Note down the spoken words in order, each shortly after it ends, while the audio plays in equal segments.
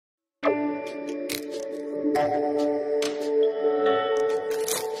Good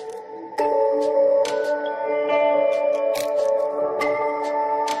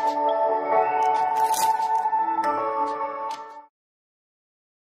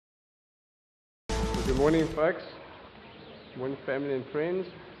morning, folks. Good morning, family and friends.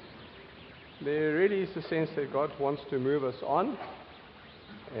 There really is a sense that God wants to move us on,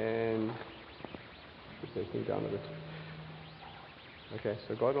 and put this thing down a bit. Okay,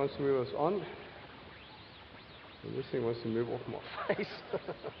 so God wants to move us on, and this thing wants to move off my face.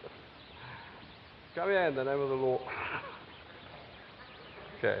 Come here in the name of the Lord.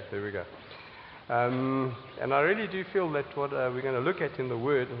 Okay, there we go. And I really do feel that what we're going to look at in the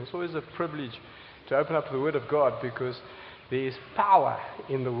Word, and it's always a privilege to open up the Word of God, because there is power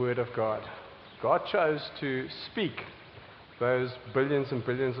in the Word of God. God chose to speak those billions and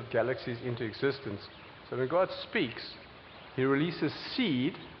billions of galaxies into existence. So when God speaks, He releases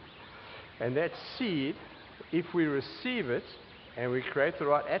seed, and that seed, if we receive it and we create the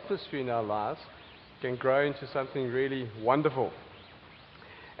right atmosphere in our lives, can grow into something really wonderful.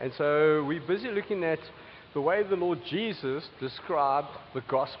 And so we're busy looking at the way the Lord Jesus described the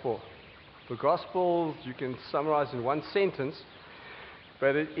gospel. The gospel you can summarize in one sentence,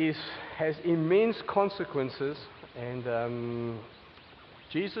 but it has immense consequences, and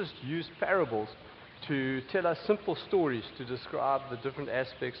Jesus used parables to tell us simple stories to describe the different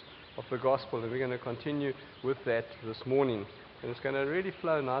aspects of the gospel, and we're going to continue with that this morning. And it's going to really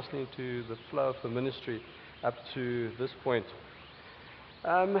flow nicely into the flow of the ministry up to this point.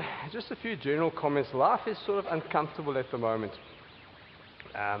 Just a few general comments. Life is sort of uncomfortable at the moment.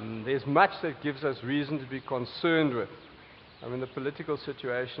 There's much that gives us reason to be concerned with. I mean, the political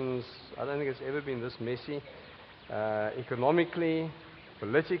situations, I don't think it's ever been this messy. Economically,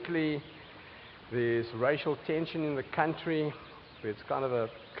 politically, there's racial tension in the country. There's kind of a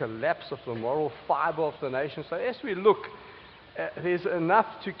collapse of the moral fiber of the nation. So as we look, there's enough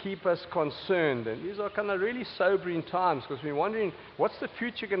to keep us concerned. And these are kind of really sobering times, because we're wondering what's the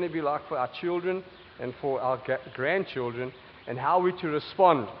future going to be like for our children and for our grandchildren, and how we're to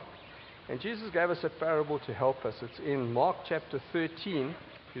respond. And Jesus gave us a parable to help us. It's in Mark chapter 13.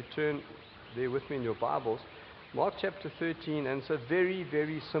 If you turn there with me in your Bibles, Mark chapter 13, and it's a very,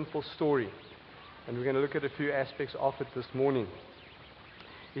 very simple story. And we're going to look at a few aspects of it this morning.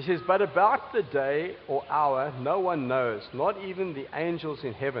 He says, "But about the day or hour no one knows, not even the angels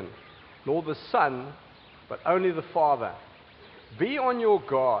in heaven, nor the Son, but only the Father. Be on your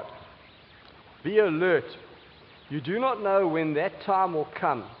guard. Be alert. You do not know when that time will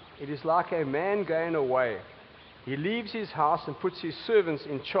come. It is like a man going away. He leaves his house and puts his servants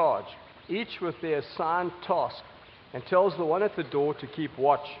in charge, each with their assigned task, and tells the one at the door to keep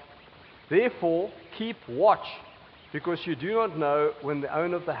watch. Therefore, keep watch, because you do not know when the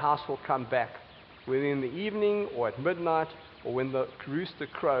owner of the house will come back, whether in the evening or at midnight, or when the rooster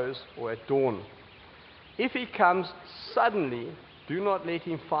crows or at dawn. If he comes suddenly, do not let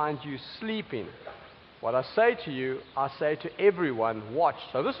him find you sleeping. What I say to you, I say to everyone, watch."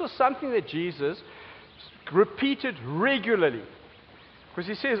 So this was something that Jesus repeated regularly. Because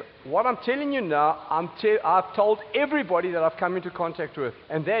he says, what I'm telling you now, I've told everybody that I've come into contact with,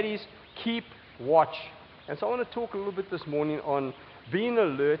 and that is, keep watch. And so I want to talk a little bit this morning on being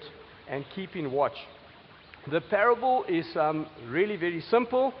alert and keeping watch. The parable is really very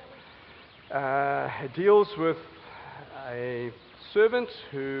simple. It deals with a servant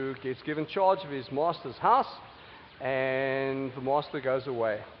who gets given charge of his master's house, and the master goes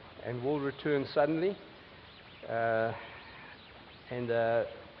away and will return suddenly, and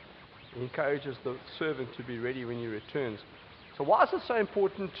encourages the servant to be ready when he returns. So why is it so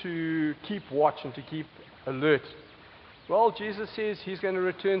important to keep watch and to keep alert? Well, Jesus says he's going to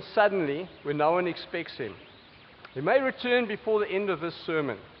return suddenly when no one expects him. He may return before the end of this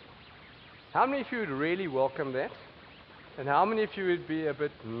sermon. How many of you would really welcome that? And how many of you would be a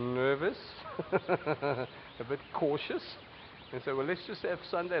bit nervous, a bit cautious, and say, well, let's just have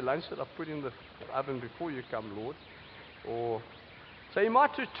Sunday lunch that I've put in the oven before you come, Lord? So he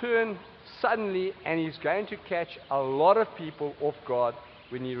might return suddenly, and he's going to catch a lot of people off guard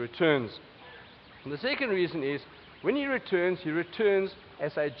when he returns. And the second reason is, when he returns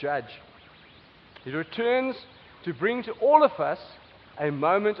as a judge. He returns to bring to all of us a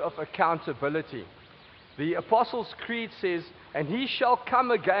moment of accountability. The Apostles' Creed says, "And he shall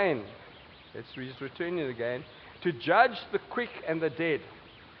come again," he's returning again, "to judge the quick and the dead."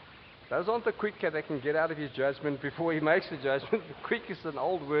 Those aren't the quick that can get out of his judgment before he makes the judgment. The quick is an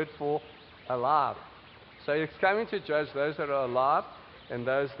old word for alive. So he's coming to judge those that are alive and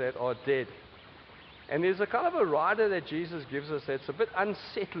those that are dead. And there's a kind of a rider that Jesus gives us that's a bit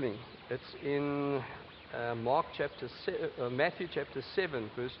unsettling. It's in Matthew chapter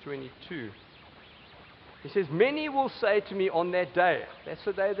 7, verse 22. He says, "Many will say to me on that day," that's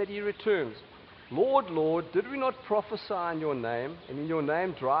the day that he returns, "Lord, Lord, did we not prophesy in your name, and in your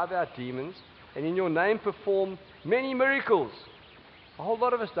name drive out demons, and in your name perform many miracles?" A whole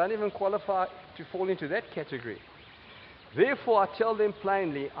lot of us don't even qualify to fall into that category. "Therefore I tell them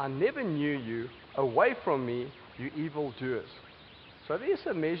plainly, I never knew you. Away from me, you evildoers." So there's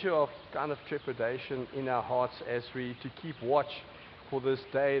a measure of kind of trepidation in our hearts as we to keep watch for this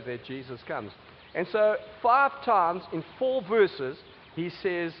day that Jesus comes. And so 5 times in 4 verses, he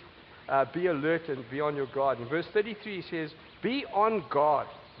says, be alert and be on your guard. In verse 33, he says, be on guard,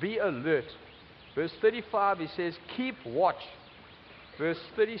 be alert. Verse 35, he says, keep watch. Verse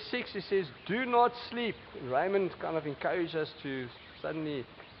 36, he says, do not sleep. And Raymond kind of encouraged us to suddenly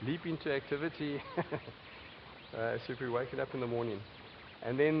leap into activity as if we're waking up in the morning.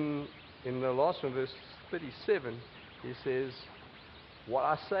 And then in the last one, verse 37, he says, what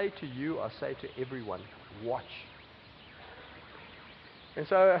I say to you, I say to everyone, watch. And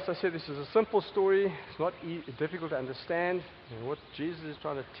so, as I said, this is a simple story. It's not difficult to understand. And what Jesus is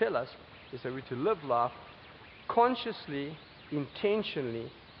trying to tell us is that we're to live life consciously,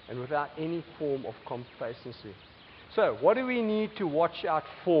 intentionally, and without any form of complacency. So, what do we need to watch out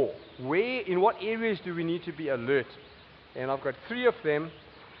for? In what areas do we need to be alert? And I've got 3 of them,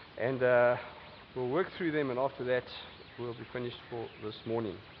 and we'll work through them, and after that, we'll be finished for this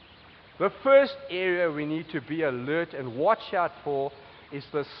morning. The first area we need to be alert and watch out for is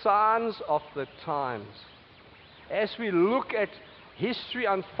the signs of the times. As we look at history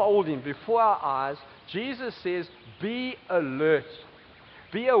unfolding before our eyes, Jesus says, be alert.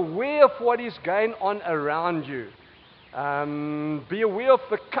 Be aware of what is going on around you. Be aware of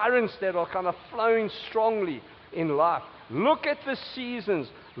the currents that are kind of flowing strongly in life. Look at the seasons.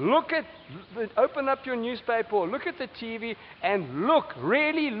 Open up your newspaper or look at the TV and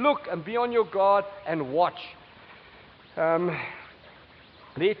really look and be on your guard and watch.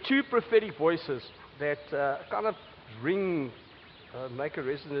 There are 2 prophetic voices that kind of make a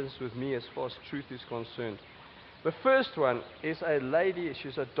resonance with me as far as truth is concerned. The first one is a lady,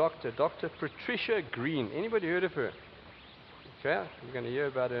 she's a doctor, Dr. Patricia Green. Anybody heard of her? Okay, we're going to hear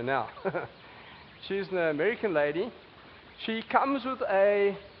about her now. She's an American lady. She comes with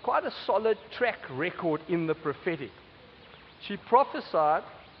quite a solid track record in the prophetic. She prophesied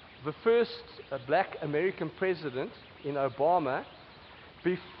the first black American president in Obama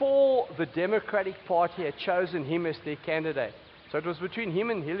before the Democratic Party had chosen him as their candidate. So it was between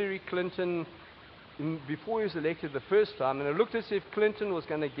him and Hillary Clinton before he was elected the first time, and it looked as if Clinton was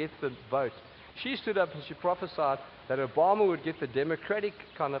going to get the vote. She stood up and she prophesied that Obama would get the Democratic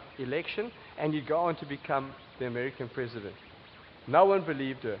kind of election and he'd go on to become the American president. No one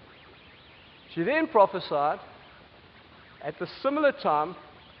believed her. She then prophesied at the similar time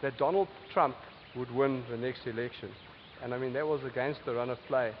that Donald Trump would win the next election. And I mean, that was against the run of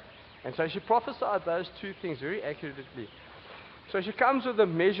play. And so she prophesied those 2 things very accurately. So she comes with a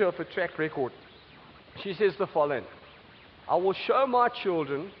measure of a track record. She says the following: I will show my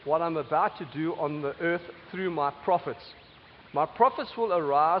children what I'm about to do on the earth through my prophets. My prophets will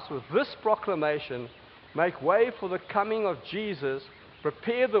arise with this proclamation: make way for the coming of Jesus,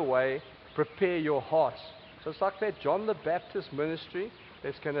 prepare the way, prepare your hearts. So it's like that John the Baptist ministry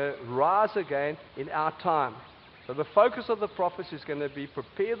that's going to rise again in our time. So the focus of the prophets is going to be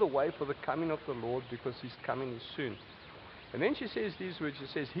prepare the way for the coming of the Lord, because His coming is soon. And then she says these words, she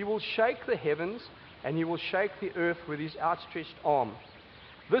says, He will shake the heavens and He will shake the earth with His outstretched arm.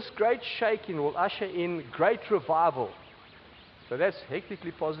 This great shaking will usher in great revival. So that's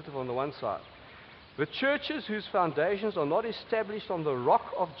hectically positive on the one side. The churches whose foundations are not established on the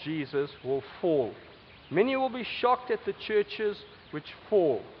rock of Jesus will fall. Many will be shocked at the churches which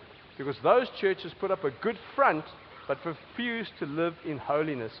fall, because those churches put up a good front but refuse to live in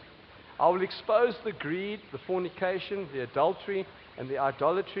holiness. I will expose the greed, the fornication, the adultery, and the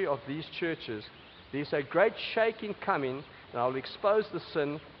idolatry of these churches. There is a great shaking coming, and I will expose the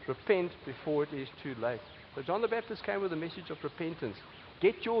sin. Repent before it is too late. So John the Baptist came with a message of repentance.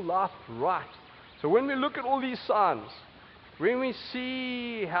 Get your life right. So when we look at all these signs, when we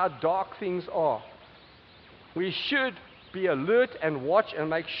see how dark things are, we should be alert and watch and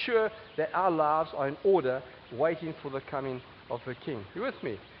make sure that our lives are in order, waiting for the coming of the King. You with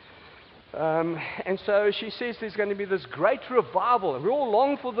me? And so she says there's going to be this great revival, and we all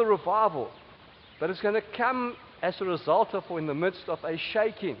long for the revival, but it's going to come as a result of or in the midst of a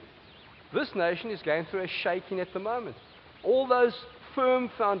shaking. This nation is going through a shaking at the moment. All those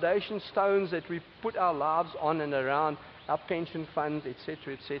firm foundation stones that we put our lives on and around, our pension funds,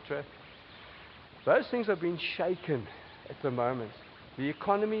 etc., etc., Those things are being shaken at the moment. The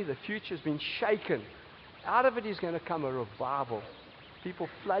economy, the future has been shaken. Out of it is going to come a revival. People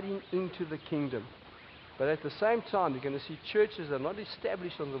flooding into the kingdom. But at the same time, you're going to see churches that are not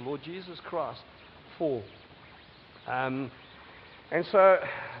established on the Lord Jesus Christ fall. And so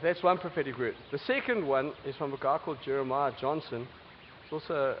that's one prophetic word. The second one is from a guy called Jeremiah Johnson. He's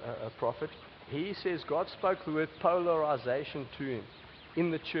also a prophet. He says God spoke the word polarization to him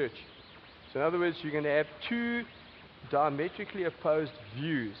in the church. So in other words, you're going to have two diametrically opposed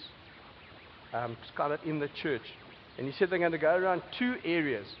views kind of in the church. And he said they're going to go around two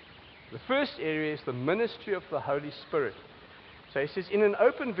areas. The first area is the ministry of the Holy Spirit. So he says, in an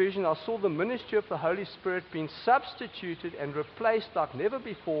open vision, I saw the ministry of the Holy Spirit being substituted and replaced like never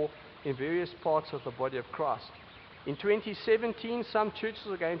before in various parts of the body of Christ. In 2017, some churches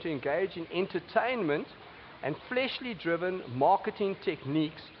are going to engage in entertainment and fleshly driven marketing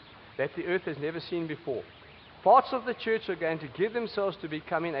techniques that the earth has never seen before. Parts of the church are going to give themselves to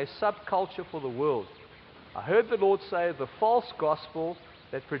becoming a subculture for the world. I heard the Lord say the false gospel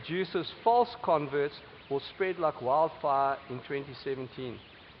that produces false converts will spread like wildfire in 2017.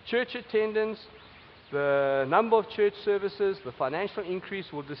 Church attendance, the number of church services, the financial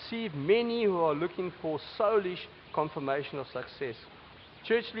increase will deceive many who are looking for soulish confirmation of success.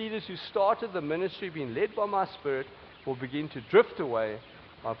 Church leaders who started the ministry being led by my Spirit will begin to drift away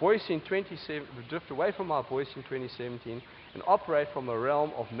from my voice in 2017 and operate from a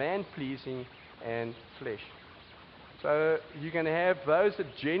realm of man-pleasing and flesh. So you're going to have those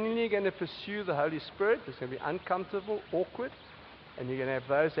that genuinely are going to pursue the Holy Spirit. It's going to be uncomfortable, awkward. And you're going to have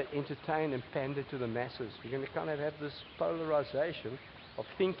those that entertain and pander to the masses. You're going to kind of have this polarization of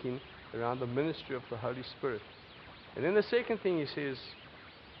thinking around the ministry of the Holy Spirit. And then the second thing he says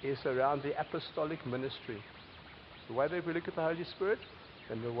is around the apostolic ministry. The way that we look at the Holy Spirit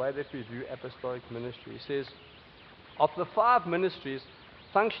and the way that we view apostolic ministry. He says, of the 5 ministries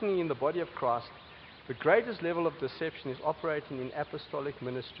functioning in the body of Christ, the greatest level of deception is operating in apostolic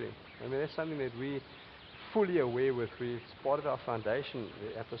ministry. I mean, that's something that we're fully aware with. It's part of our foundation,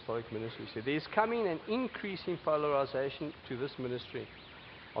 the apostolic ministry. So there's coming an increasing polarization to this ministry.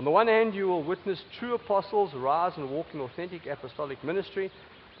 On the one hand, you will witness true apostles rise and walk in authentic apostolic ministry.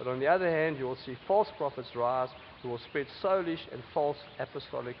 But on the other hand, you will see false prophets rise who will spread soulish and false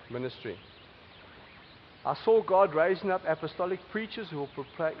apostolic ministry. I saw God raising up apostolic preachers who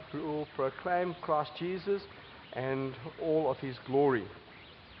will proclaim Christ Jesus and all of His glory.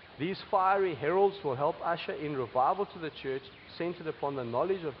 These fiery heralds will help usher in revival to the church, centered upon the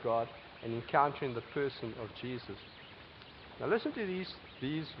knowledge of God and encountering the person of Jesus. Now listen to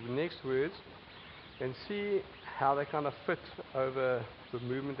these next words and see how they kind of fit over the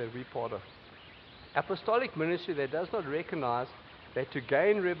movement that we're part of. Apostolic ministry that does not recognize that to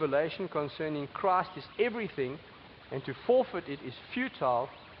gain revelation concerning Christ is everything and to forfeit it is futile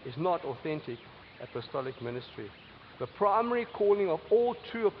is not authentic apostolic ministry. The primary calling of all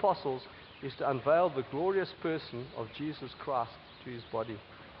true apostles is to unveil the glorious person of Jesus Christ to His body.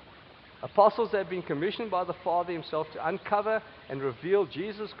 Apostles have been commissioned by the Father Himself to uncover and reveal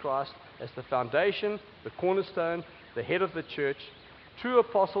Jesus Christ as the foundation, the cornerstone, the head of the church. True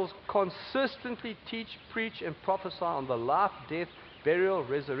apostles consistently teach, preach, and prophesy on the life, death, burial,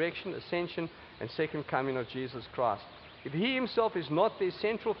 resurrection, ascension, and second coming of Jesus Christ. If He Himself is not their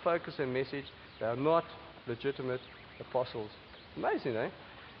central focus and message, they are not legitimate apostles. Amazing, eh?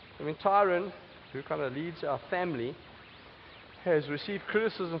 I mean, Tyron, who kind of leads our family, has received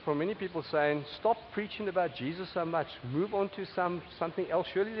criticism from many people saying, stop preaching about Jesus so much, move on to something else.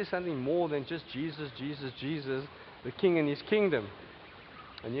 Surely there's something more than just Jesus, Jesus, Jesus, the King and His kingdom.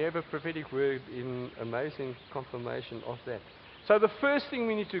 And you have a prophetic word in amazing confirmation of that. So the first thing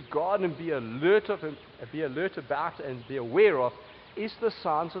we need to guard and be alert about and be aware of is the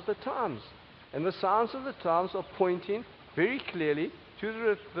signs of the times. And the signs of the times are pointing very clearly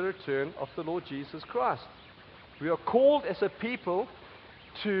to the return of the Lord Jesus Christ. We are called as a people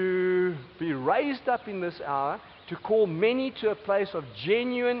to be raised up in this hour to call many to a place of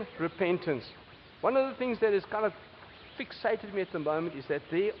genuine repentance. One of the things that has kind of fixated me at the moment is that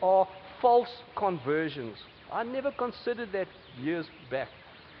there are false conversions. I never considered that years back.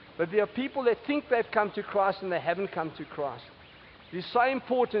 But there are people that think they've come to Christ and they haven't come to Christ. It is so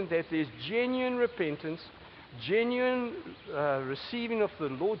important that there's genuine repentance, genuine receiving of the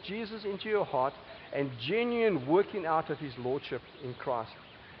Lord Jesus into your heart, and genuine working out of His Lordship in Christ.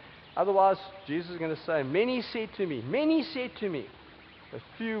 Otherwise, Jesus is going to say, many said to me, a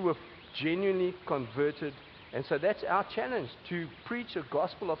few were genuinely converted. And so that's our challenge, to preach a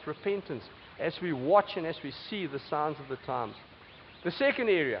gospel of repentance as we watch and as we see the signs of the times. The second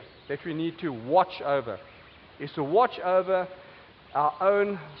area that we need to watch over is to watch over our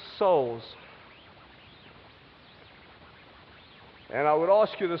own souls. And I would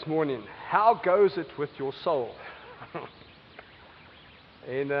ask you this morning, how goes it with your soul?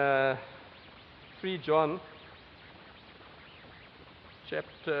 In 3 John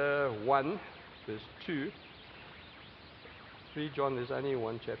chapter 1 verse 2, 3 John, there's only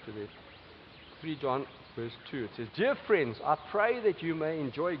one chapter there. 3 John verse 2, it says, "Dear friends, I pray that you may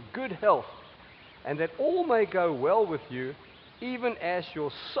enjoy good health and that all may go well with you, even as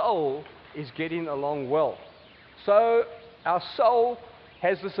your soul is getting along well." So our soul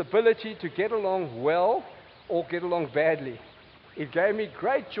has this ability to get along well or get along badly. It gave me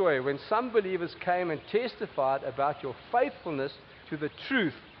great joy when some believers came and testified about your faithfulness to the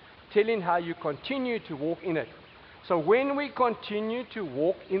truth, telling how you continue to walk in it. So when we continue to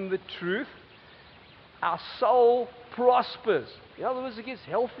walk in the truth, our soul prospers. In other words, it gets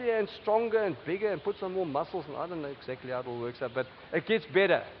healthier and stronger and bigger and puts on more muscles. And I don't know exactly how it all works out, but it gets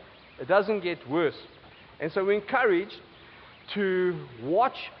better. It doesn't get worse. And so we're encouraged to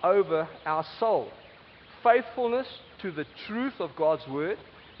watch over our soul. Faithfulness to the truth of God's word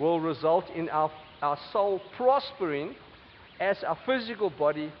will result in our soul prospering as our physical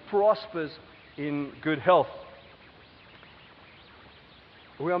body prospers in good health.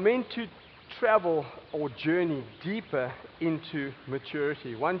 We are meant to travel or journey deeper into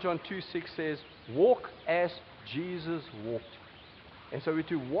maturity. 1 John 2:6 says, "Walk as Jesus walked." And so we're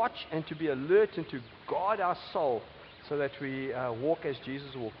to watch and to be alert and to guard our soul so that we walk as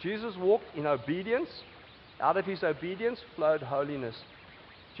Jesus walked. Jesus walked in obedience. Out of his obedience flowed holiness.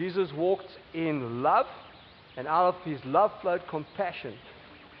 Jesus walked in love, and out of his love flowed compassion.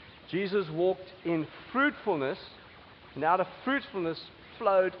 Jesus walked in fruitfulness, and out of fruitfulness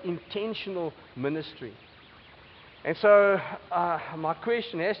flowed intentional ministry. And so my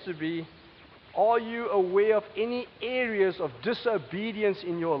question has to be, are you aware of any areas of disobedience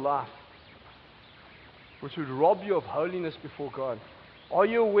in your life which would rob you of holiness before God? Are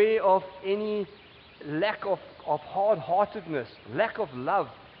you aware of any lack of hard-heartedness, lack of love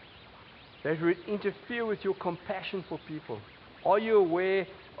that would interfere with your compassion for people? Are you aware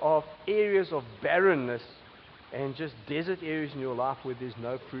of areas of barrenness and just desert areas in your life where there's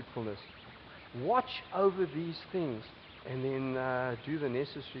no fruitfulness? Watch over these things and then do the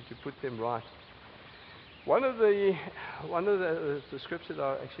necessary to put them right. One of the scriptures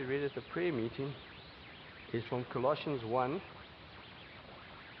I actually read at the prayer meeting is from Colossians 1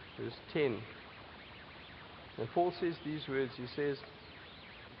 verse 10. And Paul says these words. He says,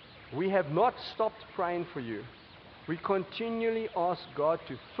 "We have not stopped praying for you. We continually ask God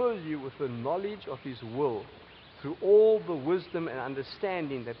to fill you with the knowledge of his will through all the wisdom and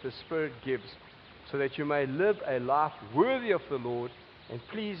understanding that the Spirit gives, so that you may live a life worthy of the Lord and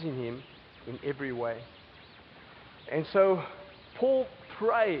pleasing him in every way." And so Paul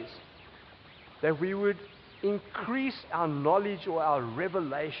prays that we would increase our knowledge or our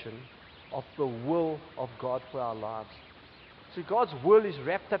revelation of the will of God for our lives. See, God's will is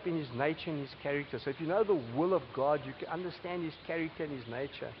wrapped up in his nature and his character. So if you know the will of God, you can understand his character and his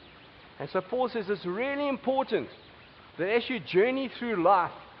nature. And so Paul says it's really important that as you journey through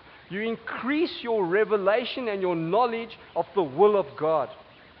life, you increase your revelation and your knowledge of the will of God.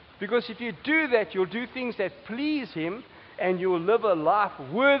 Because if you do that, you'll do things that please him, and you'll live a life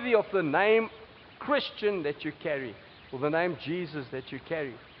worthy of the name Christian that you carry, or the name Jesus that you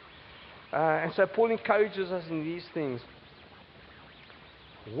carry. And so Paul encourages us in these things.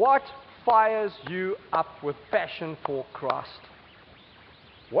 What fires you up with passion for Christ?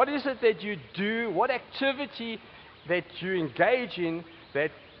 What is it that you do? What activity that you engage in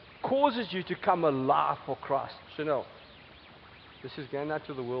that causes you to come alive for Christ? Chanel, this is going out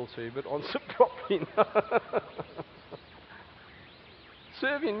to the world, so you better answer properly.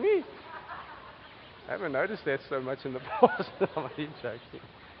 Serving me. I haven't noticed that so much in the past. I'm only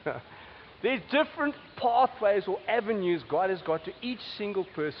joking. There's different pathways or avenues God has got to each single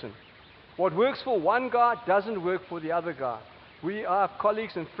person. What works for one guy doesn't work for the other guy. We are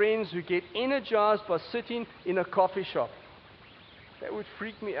colleagues and friends who get energized by sitting in a coffee shop. That would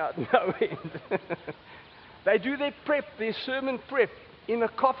freak me out no end. They do their prep, their sermon prep, in a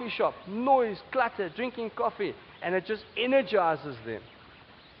coffee shop. Noise, clutter, drinking coffee, and it just energizes them.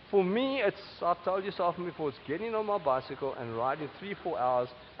 For me, I've told you so often before, it's getting on my bicycle and riding 3-4 hours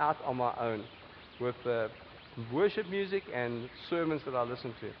out on my own with worship music and sermons that I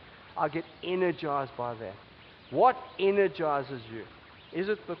listen to. I get energized by that. What energizes you? Is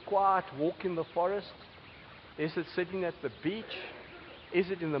it the quiet walk in the forest? Is it sitting at the beach?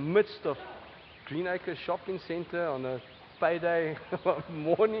 Is it in the midst of Greenacre Shopping Centre on a payday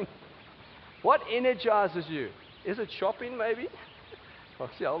morning. What energizes you? Is it shopping maybe? I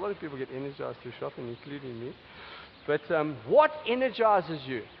see a lot of people get energized through shopping, including me. But what energizes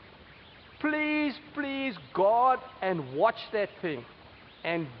you? Please, please, God, and watch that thing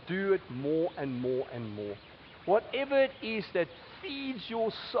and do it more and more and more. Whatever it is that feeds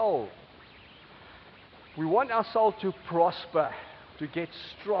your soul. We want our soul to prosper, to get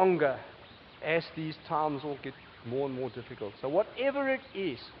stronger as these times all get more and more difficult. So whatever it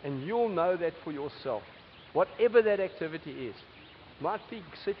is, and you'll know that for yourself, whatever that activity is, might be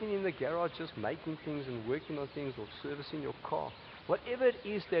sitting in the garage just making things and working on things or servicing your car. Whatever it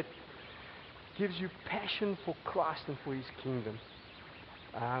is that gives you passion for Christ and for His kingdom.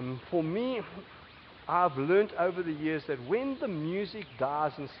 For me, I've learned over the years that when the music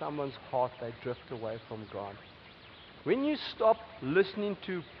dies in someone's heart, they drift away from God. When you stop listening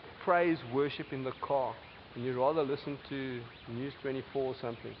to praise worship in the car, and you rather listen to News 24 or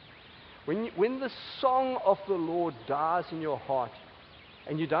something, when the song of the Lord dies in your heart,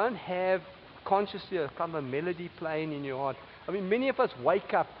 and you don't have consciously a kind of melody playing in your heart. I mean, many of us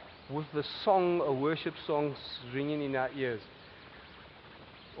wake up with the song, a worship song ringing in our ears.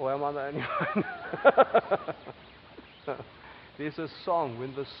 Or am I the only one? There's a song.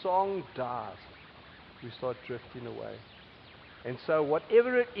 When the song dies, we start drifting away. And so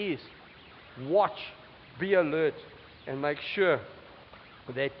whatever it is, watch, be alert, and make sure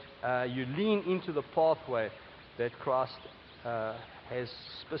that you lean into the pathway that Christ has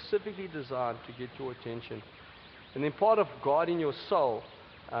specifically designed to get your attention. And then part of guarding your soul,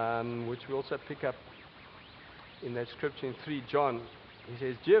 which we also pick up in that scripture in 3 John, he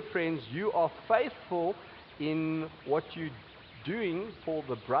says, "Dear friends, you are faithful in what you're doing for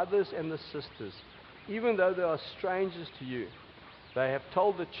the brothers and the sisters, even though they are strangers to you. They have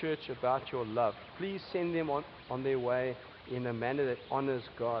told the church about your love. Please send them on their way in a manner that honors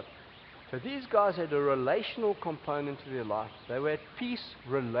God." So these guys had a relational component to their life. They were at peace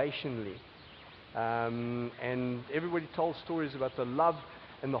relationally. And everybody told stories about the love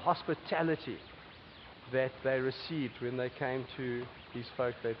and the hospitality that they received when they came to these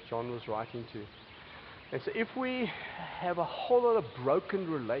folk that John was writing to. And so if we have a whole lot of broken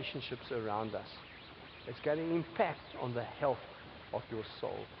relationships around us, it's going to impact on the health of your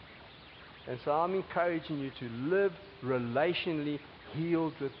soul. And so I'm encouraging you to live relationally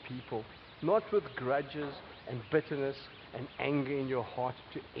healed with people, not with grudges and bitterness and anger in your heart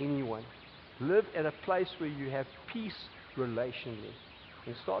to anyone. Live at a place where you have peace relationally.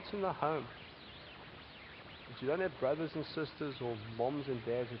 It starts in the home. If you don't have brothers and sisters or moms and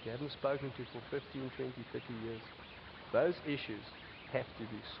dads that you haven't spoken to for 15, 20, 30 years, those issues have to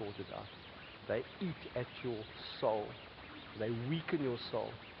be sorted out. They eat at your soul. They weaken your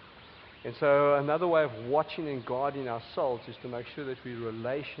soul. And so another way of watching and guarding our souls is to make sure that we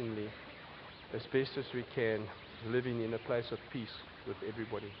relationally, as best as we can, living in a place of peace with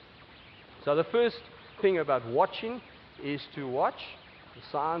everybody. So the first thing about watching is to watch the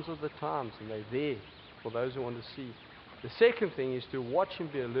signs of the times, and they're there for those who want to see. The second thing is to watch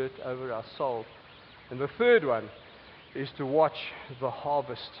and be alert over our soul. And the third one is to watch the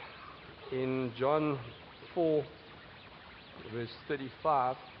harvest. In John 4, verse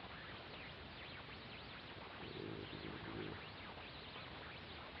 35,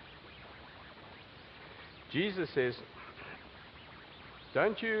 Jesus says,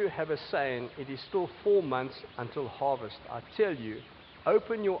 "Don't you have a saying, 'It is still 4 months until harvest'? I tell you,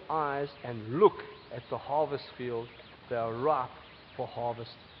 open your eyes and look at the harvest field. They are ripe for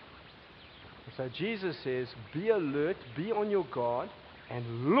harvest." And so Jesus says, be alert, be on your guard,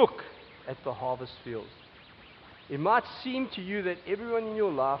 and look at the harvest fields. It might seem to you that everyone in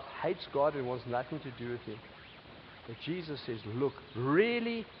your life hates God and wants nothing to do with Him. But Jesus says, look,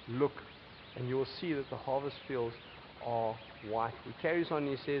 really look, and you will see that the harvest fields are white. He carries on,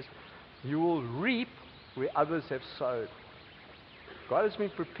 he says, you will reap where others have sowed. God has been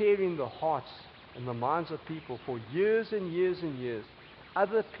preparing the hearts and the minds of people for years and years and years.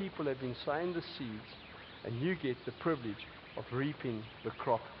 Other people have been sowing the seeds, and you get the privilege of reaping the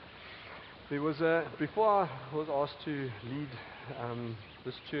crop. There was before I was asked to lead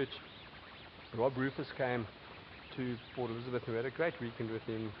this church, Rob Rufus came to Port Elizabeth, and we had a great weekend with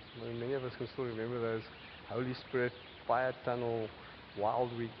him. I mean, many of us can still remember those Holy Spirit, fire tunnel,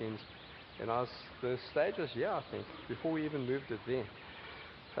 wild weekends. And the stage was here, I think, before we even moved it there.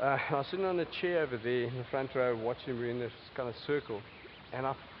 I was sitting on a chair over there in the front row watching. We were in this kind of circle, and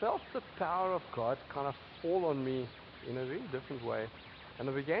I felt the power of God kind of fall on me in a very different way, and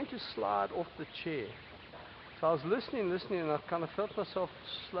I began to slide off the chair. So I was listening, and I kind of felt myself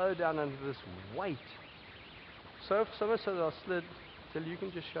slow down under this weight. So much so that I slid, till you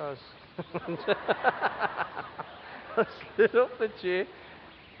can just show us. I slid off the chair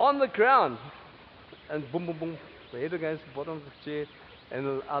on the ground, and boom, boom, boom, my head against the bottom of the chair,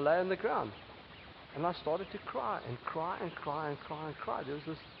 and I lay on the ground. And I started to cry, and cry, and cry, and cry, and cry. There was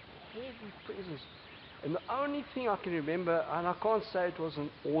this heavy presence. And the only thing I can remember, and I can't say it was an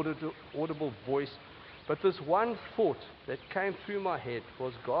audible voice, but this one thought that came through my head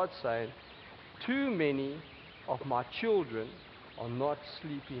was God saying, too many of my children are not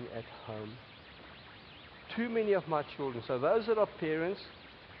sleeping at home. Too many of my children. So those that are parents,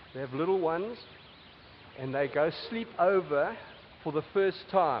 they have little ones, and they go sleep over for the first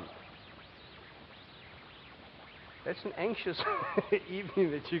time. That's an anxious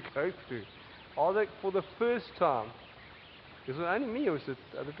evening that you go through. Are they for the first time? Is it only me, or is it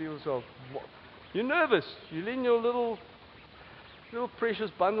other people as well? You're nervous. You're letting your little precious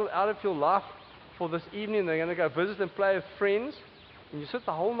bundle out of your life for this evening. They're going to go visit and play with friends. And you sit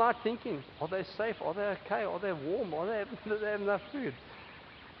the whole night thinking, are they safe? Are they okay? Are they warm? Do they have enough food?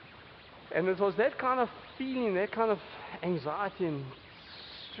 And it was that kind of feeling, that kind of anxiety and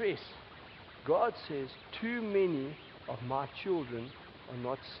stress. God says, too many of my children are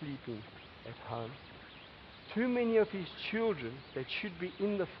not sleeping at home. Too many of his children that should be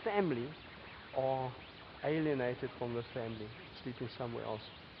in the family are alienated from the family, sleeping somewhere else.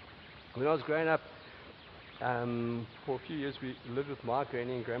 When I was growing up, for a few years we lived with my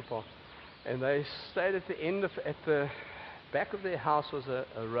granny and grandpa, and they stayed at the back of their house was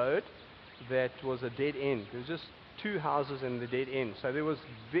a road that was a dead end. There was just two houses and the dead end. So there was,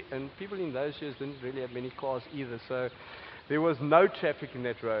 and people in those years didn't really have many cars either, so there was no traffic in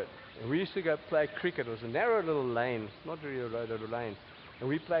that road. And we used to go play cricket. It was a narrow little lane, not really a road, a lane. And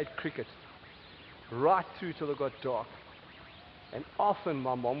we played cricket right through till it got dark. And often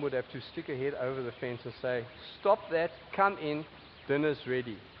my mom would have to stick her head over the fence and say, stop that, come in, dinner's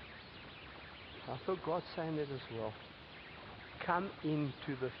ready. I feel God saying that as well. Come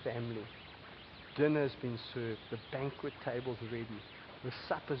into the family. Dinner's been served, the banquet table's ready, the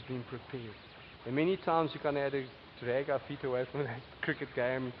supper's been prepared. And many times we kind of had to drag our feet away from that cricket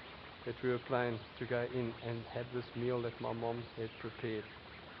game that we were playing to go in and have this meal that my mom had prepared.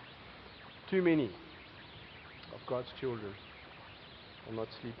 Too many of God's children are not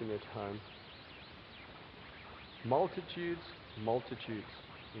sleeping at home. Multitudes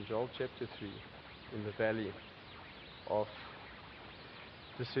in Joel chapter 3, in the valley of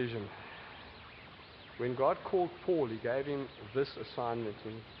decision. When God called Paul, he gave him this assignment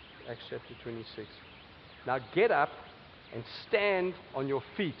in Acts chapter 26. Now get up and stand on your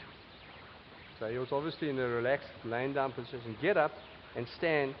feet. So he was obviously in a relaxed, laying down position. Get up and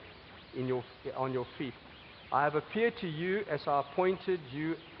stand on your feet. I have appeared to you as I appointed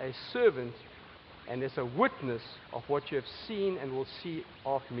you a servant and as a witness of what you have seen and will see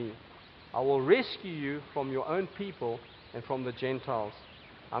of me. I will rescue you from your own people and from the Gentiles.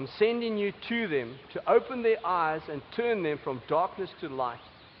 I'm sending you to them to open their eyes and turn them from darkness to light,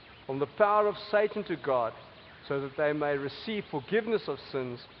 from the power of Satan to God, so that they may receive forgiveness of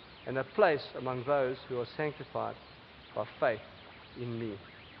sins and a place among those who are sanctified by faith in me.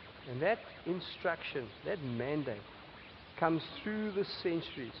 And that instruction, that mandate, comes through the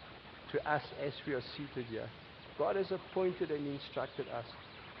centuries to us as we are seated here. God has appointed and instructed us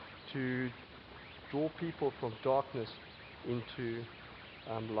to draw people from darkness into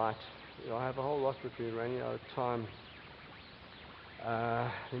light. I have a whole lot, but we're running out of time.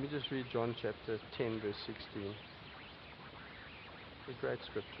 Let me just read John chapter 10, verse 16. A great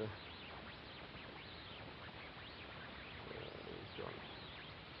scripture. John.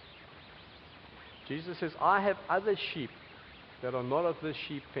 Jesus says, I have other sheep that are not of this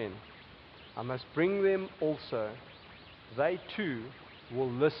sheep pen. I must bring them also. They too will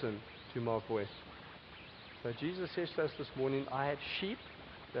listen to my voice. So Jesus says to us this morning, I have sheep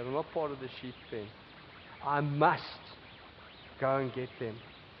that are not part of the sheep pen. I must go and get them,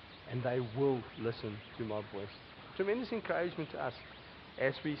 and they will listen to my voice. Tremendous encouragement to us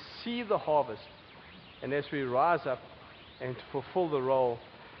as we see the harvest and as we rise up and fulfill the role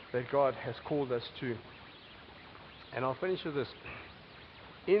that God has called us to. And I'll finish with this.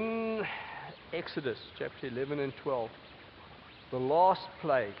 In Exodus chapter 11 and 12, the last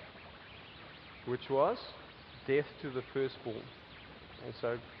plague, which was death to the firstborn. And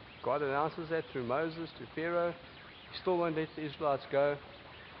so God announces that through Moses to Pharaoh. He still won't let the Israelites go.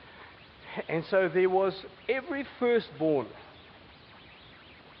 And so there was every firstborn.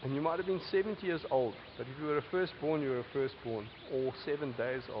 And you might have been 70 years old, but if you were a firstborn, you were a firstborn, or 7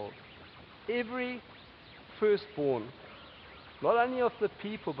 days old. Every firstborn, not only of the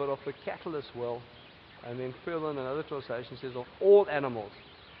people, but of the cattle as well, And then further on, another translation says of all animals.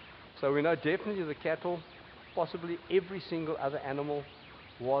 So we know definitely the cattle, possibly every single other animal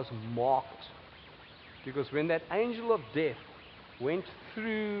was marked. Because when that angel of death went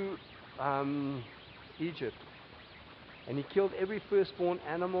through Egypt, and he killed every firstborn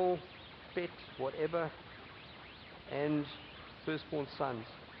animal, pet, whatever, and firstborn sons,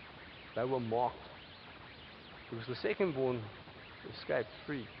 they were marked. Because the secondborn escaped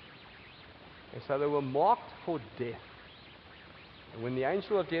free. And so they were marked for death. And when the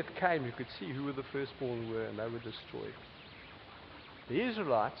angel of death came, you could see who the firstborn were, and they were destroyed. The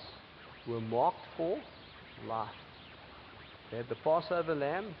Israelites were marked for life. They had the Passover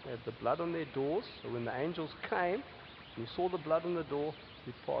lamb, they had the blood on their doors, so when the angels came, and he saw the blood on the door,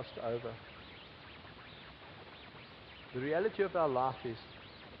 he passed over. The reality of our life is,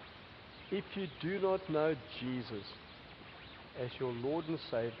 if you do not know Jesus as your Lord and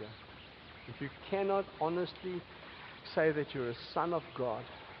Savior, if you cannot honestly say that you're a son of God,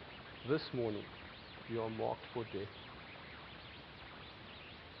 this morning you are marked for death.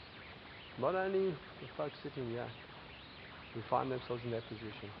 Not only the folks sitting here who find themselves in that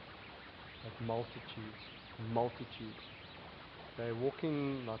position, but multitudes. They're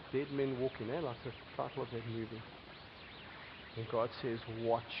walking like dead men walking, like the title of that movie. And God says,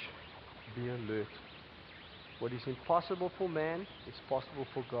 watch, be alert. What is impossible for man is possible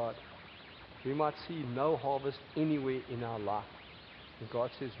for God. We might see no harvest anywhere in our life. And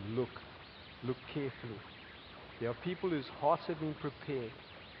God says, look carefully. There are people whose hearts have been prepared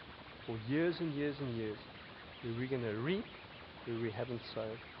for years and years and years, where we're going to reap where we haven't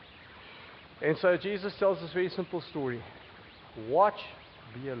sowed. And so Jesus tells this very simple story. Watch,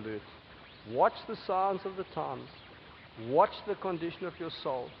 be alert. Watch the signs of the times. Watch the condition of your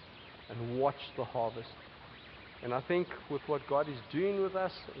soul, and watch the harvest. And I think with what God is doing with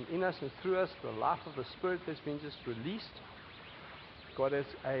us, and in us and through us, the life of the Spirit that's been just released, God has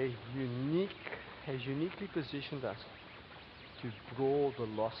uniquely positioned us to draw the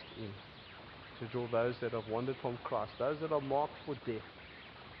lost in, to draw those that have wandered from Christ, those that are marked for death,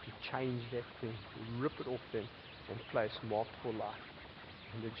 to change that thing, to rip it off them, and place marked for life.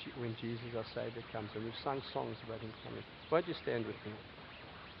 And when Jesus our Savior comes, and we've sung songs about Him coming. Won't you stand with me?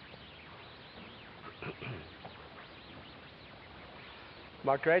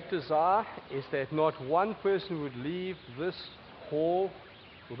 My great desire is that not one person would leave this hall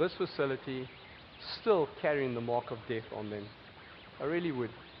or this facility still carrying the mark of death on them. I really would.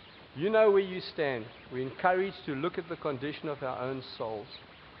 You know where you stand. We're encouraged to look at the condition of our own souls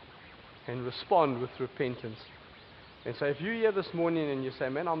and respond with repentance. And so if you're here this morning and you say,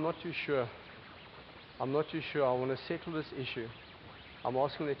 man, I'm not too sure, I want to settle this issue, I'm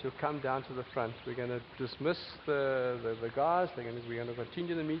asking that you'll come down to the front. We're going to dismiss the guys. We're going to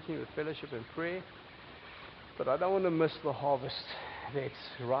continue the meeting with fellowship and prayer. But I don't want to miss the harvest that's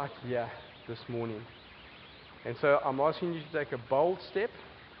right here this morning. And so I'm asking you to take a bold step,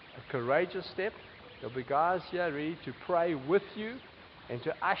 a courageous step. There'll be guys here ready to pray with you and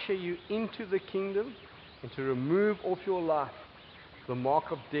to usher you into the kingdom and to remove off your life the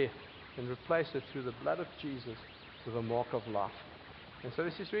mark of death and replace it through the blood of Jesus with a mark of life. And so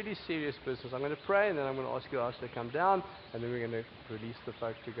this is really serious business. I'm going to pray, and then I'm going to ask you guys to come down, and then we're going to release the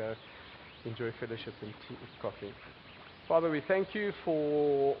folk to go enjoy fellowship and tea, coffee. Father, we thank you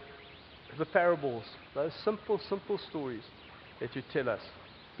for the parables, those simple stories that you tell us,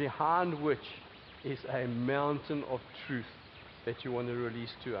 behind which is a mountain of truth that you want to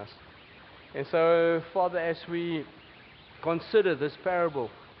release to us. And so, Father, as we consider this parable,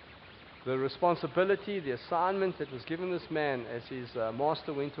 the responsibility, the assignment that was given this man as his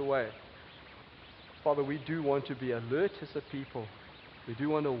master went away, Father, we do want to be alert as a people. We do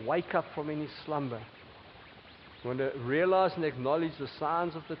want to wake up from any slumber. We want to realize and acknowledge the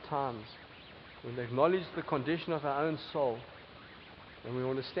signs of the times. We want to acknowledge the condition of our own soul. And we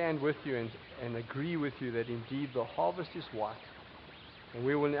want to stand with you and agree with you that indeed the harvest is white. And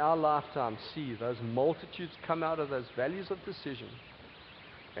we will in our lifetime see those multitudes come out of those valleys of decision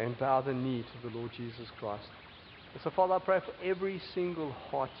and bow the knee to the Lord Jesus Christ. And so, Father, I pray for every single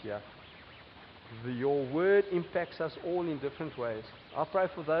heart here. Your word impacts us all in different ways. I pray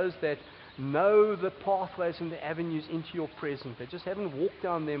for those that know the pathways and the avenues into your presence. They just haven't walked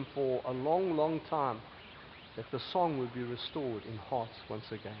down them for a long time. That the song would be restored in hearts once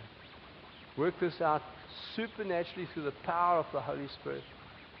again. Work this out supernaturally through the power of the Holy Spirit.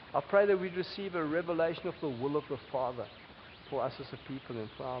 I pray that we'd receive a revelation of the will of the Father for us as a people and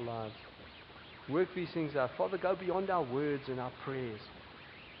for our lives. Work these things out. Father, go beyond our words and our prayers.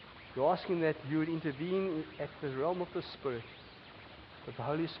 We're asking that you would intervene at the realm of the Spirit, that the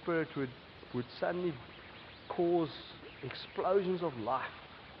Holy Spirit would suddenly cause explosions of life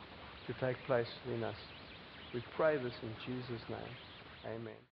to take place in us. We pray this in Jesus' name. Amen.